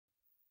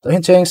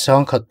Hiện cheng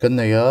sang khat kan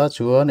nei a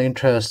chuan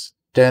interest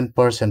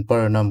 10% per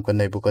annum kan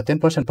nei buka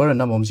 10% per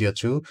annum zia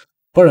chu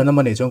per annum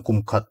ani chong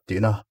kum khat ti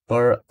na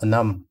per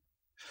annum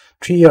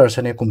 3 years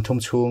ani kum thum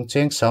chung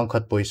cheng sang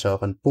khat poisa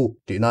kan pu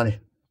ti na ni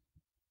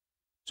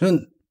chun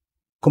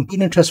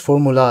compound interest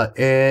formula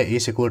a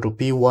is equal to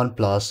p1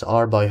 plus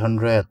r by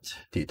 100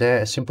 ti te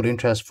simple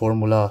interest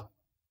formula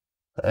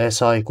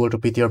si equal to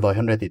ptr by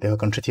 100 ti te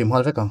kan hrethiam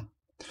hal veka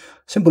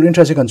simple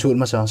interest kan chut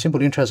ma sa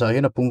simple interest a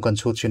hian a pung kan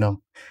chut chinang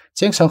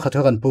cheng sang khat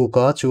kan pu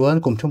ka chuan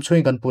kum thum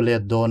chhuing kan pu le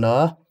dona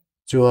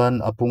chuan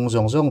a pung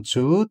zong zong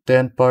chu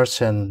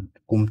 10%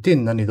 kum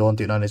tin ani don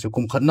ti na ni chu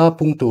kum khatna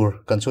pung tur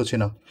kan chut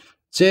chinang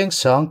cheng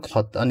sang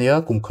khat ania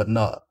kum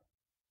khatna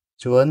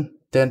chuan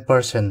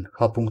 10%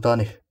 kha pung ta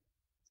ni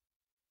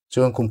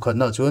chuan kum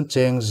khatna chuan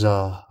cheng za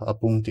a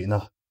pung ti na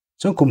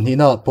chuan kum ni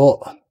na po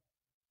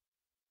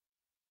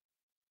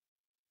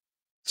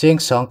cheng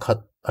sang khat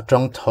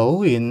atang tho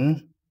in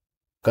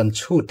kan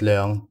chut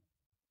leang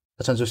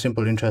achan chu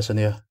simple interest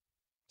ania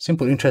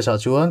simple interest a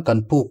chuan kan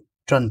puk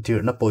tran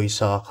tir na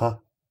poisa kha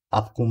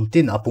ap kum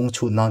tin apung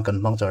chu nan kan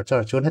mang char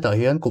char chuan heta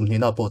hian kum ni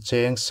na po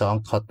cheng sang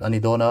khat ani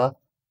dona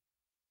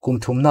kum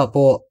thum na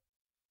po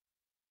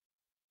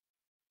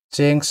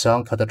cheng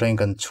sang khat atang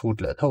kan chut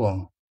le thawang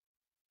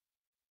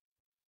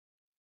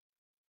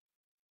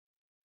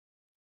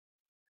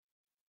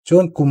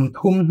chuan kum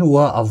thum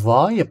nuwa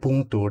avai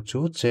apung tur chu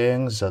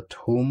cheng za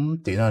thum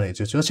ti na ni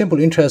chu chuan simple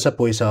interest a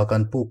poisa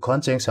kan puk khan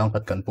cheng sang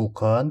khat kan puk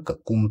khan ka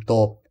kum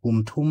top kum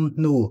thum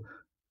nu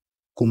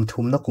kum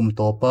thum na kum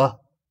topa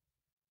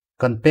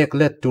kan pek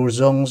let tur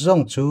zong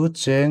zong chu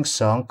cheng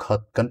sang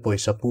khat kan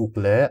poisa puk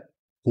le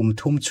kum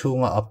thum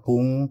chunga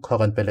apung kha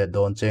kan pele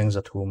don cheng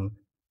za thum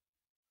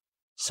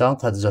sang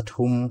khat za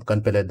thum kan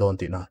pele don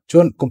ti na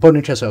chuan compound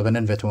interest a kan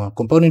en ve thunga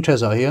compound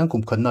interest a hian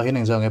kum khatna hian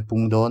engzang e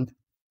pung don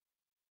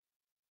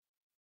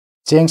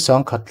cheng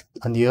sang khat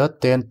ania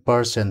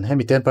 10%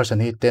 hemi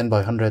 10% hi 10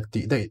 by 100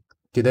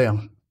 ti dei ang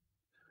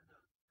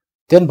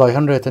 10 by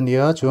 100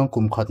 ania chuan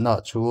kum khatna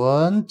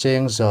chuan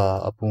cheng za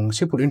apung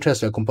simple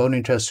interest le compound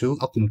interest chu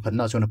a kum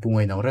khatna chuan apung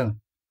ai nang reng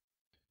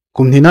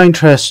kum ni na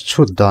interest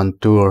chut dan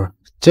tur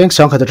cheng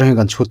sang khat atang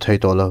kan chut thei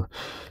to lo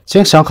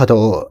cheng sang khat o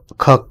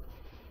kha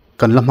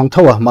kan lamang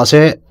thawa ma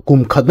se kum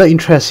khatna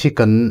interest hi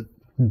kan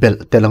bel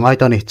telangai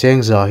ta ni cheng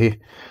za hi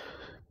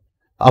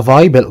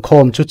avai bel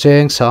khom chu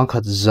cheng sang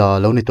khat za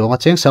lo ni tonga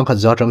cheng sang khat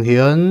za tang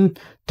hian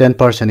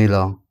 10% ni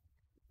lang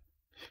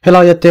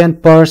helai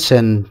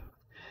 10%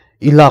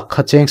 ilak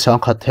kha cheng sang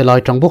khat helai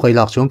tang bok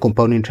ilak chuan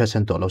compound interest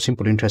an to lo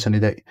simple interest ani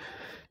dei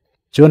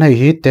chuan hei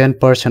hi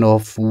 10%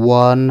 of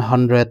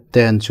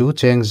 110 chu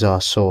cheng za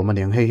so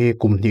maniang hei hi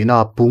kum ni na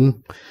pung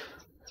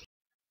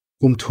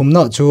kum thum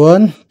na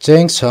chuan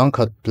cheng sang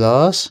khat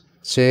plus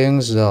cheng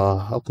za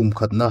a kum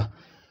khat na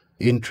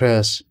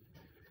interest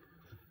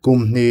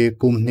kum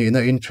ni na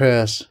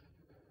interest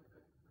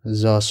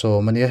za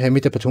so mania hemi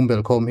te pathum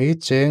bel khom hi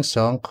cheng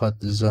sang khat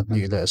za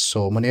ni le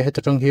so mania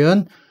heta tang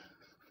hian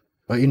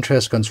a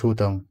interest kan chu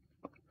tang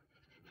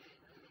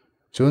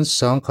chun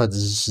sang khat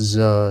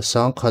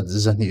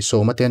za ni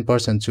so ma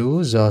 10% chu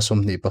za som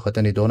ni pakhat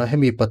ani dona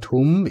hemi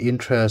pathum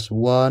interest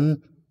 1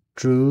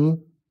 2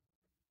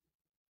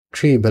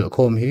 3 bel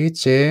khom hi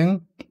cheng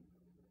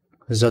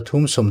za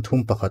thum som thum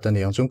pakhat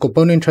ani ang chung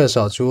compound interest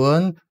a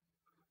chuan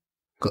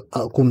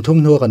kum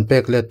thum nu kan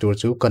pek let tur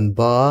chu kan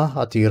ba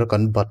atir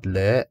kan bat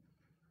le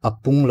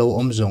apung lo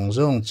om zong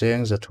zong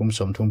cheng za thum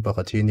som thum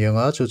pakhat hi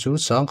nianga chu chu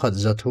sang khat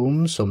za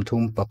thum som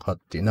thum pakhat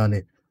tina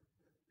ni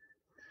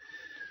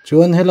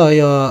chuan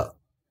helaya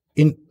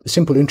in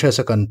simple interest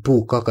kan pu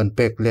ka kan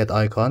pek let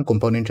ai khan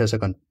compound interest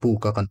kan pu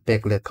ka kan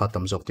pek let kha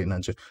tam jok tin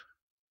an chu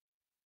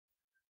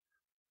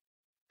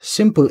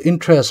simple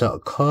interest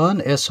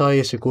khan si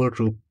is equal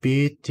to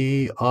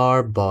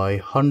ptr by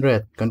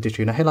 100 kan ti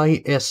thina helai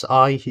si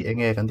hi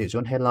enge kan ti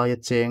chuan helai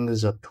cheng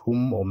za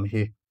thum om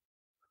hi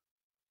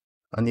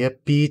ania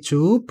p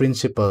chu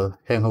principal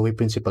heng howi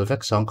principal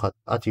vek sang khat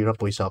atira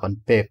poisa kan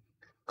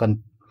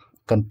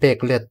kan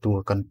pek let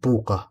tur kan pu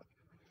ka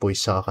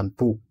poisa kan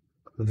pu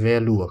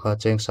value kha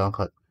cheng sang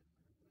khat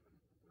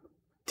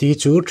t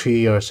chu 3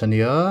 years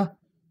ania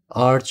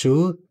r chu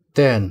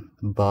 10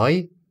 by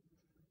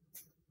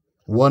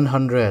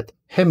 100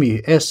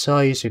 hemi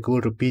si is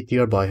equal to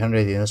ptr by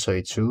 100 in a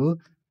soi chu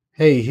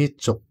hei hi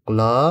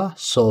chokla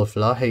solve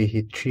la hei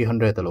hi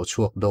 300 alo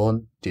chuak don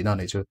tina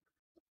ni chu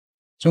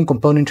chung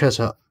compound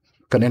interest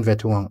kan en ve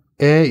thuang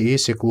a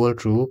is equal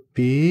to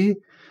p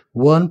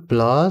 1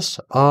 plus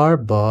r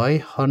by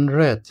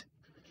 100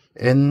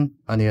 n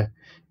ania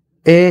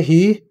a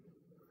hi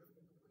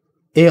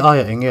ai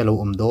enge lo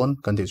don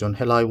kan ti chon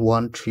helai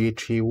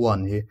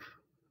 1331 hi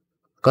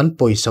kan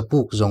poisa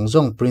puk zong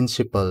zong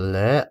principal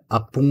le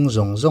apung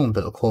zong zong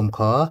bel khom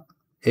kha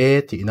a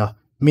ti na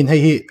min hei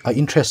hi a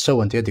interest so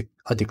an ti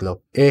adik lo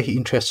a hi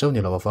interest so ni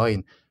lo fa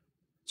in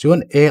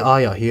chuan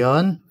ai a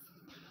hian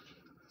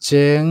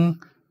cheng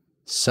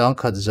sang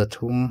khat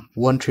zathum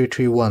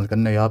 1331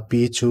 kan nei a p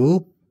chu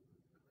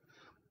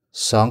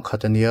sang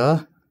khat ania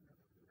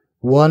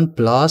 1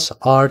 plus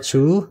r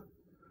chu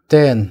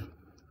 10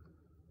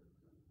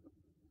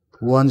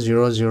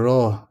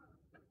 100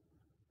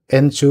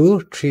 n chu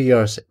 3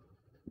 years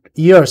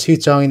years hi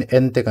chang in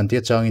n te kan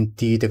tia chang in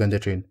t te kan te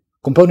trin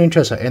compound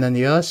interest a n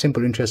ania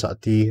simple interest a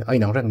t ai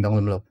nang rang dang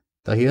lam lo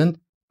ta hian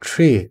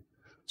 3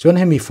 chuan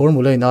hemi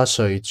formula na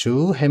soi chu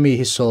hemi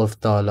hi solve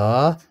ta la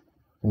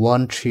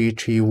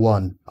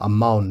 1331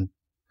 amount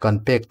kan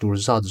pek tur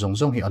zat zong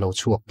zong hi alo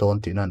chuak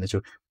ton ti na ne chu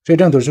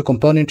dang tur chu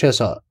compound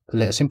interest a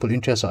le simple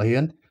interest a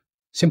hian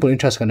simple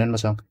interest kan en ma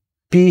sang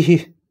p hi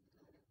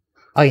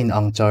ain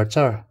ang char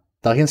char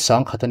ta hian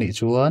sang khat ani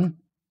chuan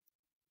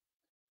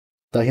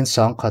ta hian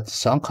sang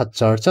khat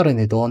char char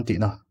ani don ti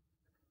na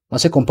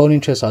mase compound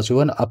interest a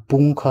chuan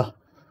apung kha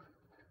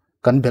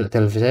kan bel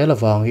tel vel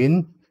awangin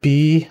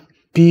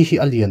p hi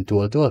alian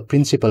tual tu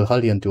principal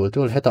alian tual tu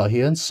heta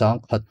hian sang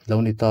khat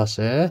lo ni ta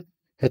se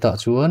heta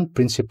chuan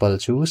principal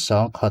chu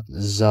sang khat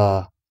za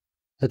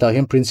heta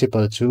hian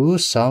principal chu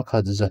sang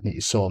khat za ni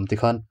som ti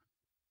khan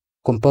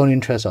compound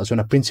interest a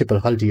chuan a principal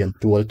alian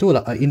tual tu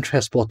la a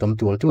interest bottom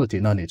tual tu ti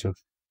na ni chu